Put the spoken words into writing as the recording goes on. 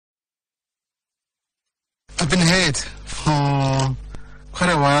I've been hurt for quite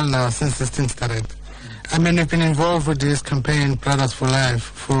a while now since this thing started. I mean, we've been involved with this campaign, Brothers for Life,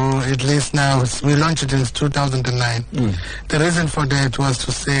 for at least now, we launched it in 2009. The reason for that was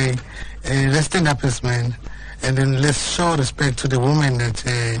to say, let's stand up as men, and then let's show respect to the women that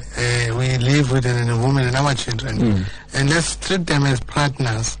we live with and the women and our children. And let's treat them as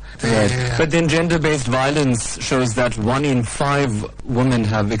partners. Right. But then gender-based violence shows that 1 in 5 women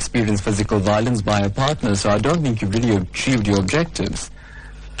have experienced physical violence by a partner, so I don't think you've really achieved your objectives.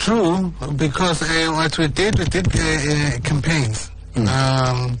 True, because what we did campaigns,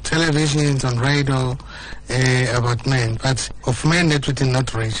 televisions, on radio, about men, but of men that we did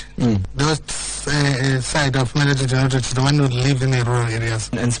not reach. Those side of men that we did not reach, the one who live in the rural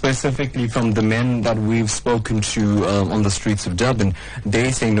areas. And specifically from the men that we've spoken to on the streets of Durban,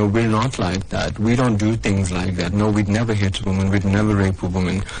 they say, no, we're not like that. We don't do things like that. No, we'd never hit a woman. We'd never rape a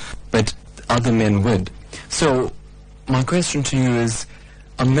woman. But other men would. So my question to you is,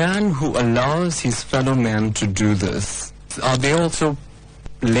 a man who allows his fellow man to do this, are they also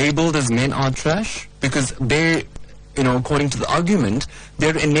labeled as men are trash? Because they, according to the argument,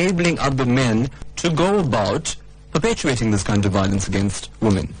 they're enabling other men to go about perpetuating this kind of violence against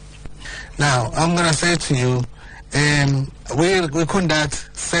women. Now, I'm going to say to you, we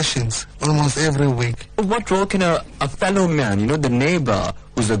conduct sessions almost every week. What role can a fellow man, the neighbor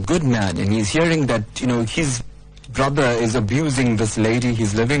who's a good man, and he's hearing that, his brother is abusing this lady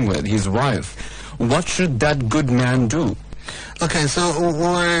he's living with, his wife, what should that good man do? Okay, so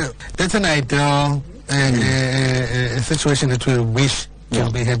that's an ideal a situation that we wish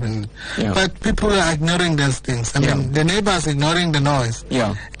to be happening. But people are ignoring those things. I mean, the neighbors ignoring the noise.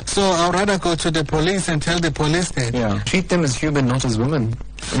 So I'd rather go to the police and tell the police that. Treat them as human, not as women.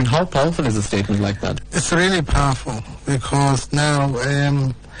 I mean, how powerful is a statement like that? It's really powerful, because now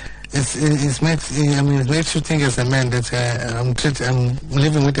it makes you think as a man that I'm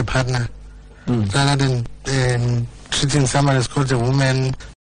living with a partner rather than treating someone as called a woman.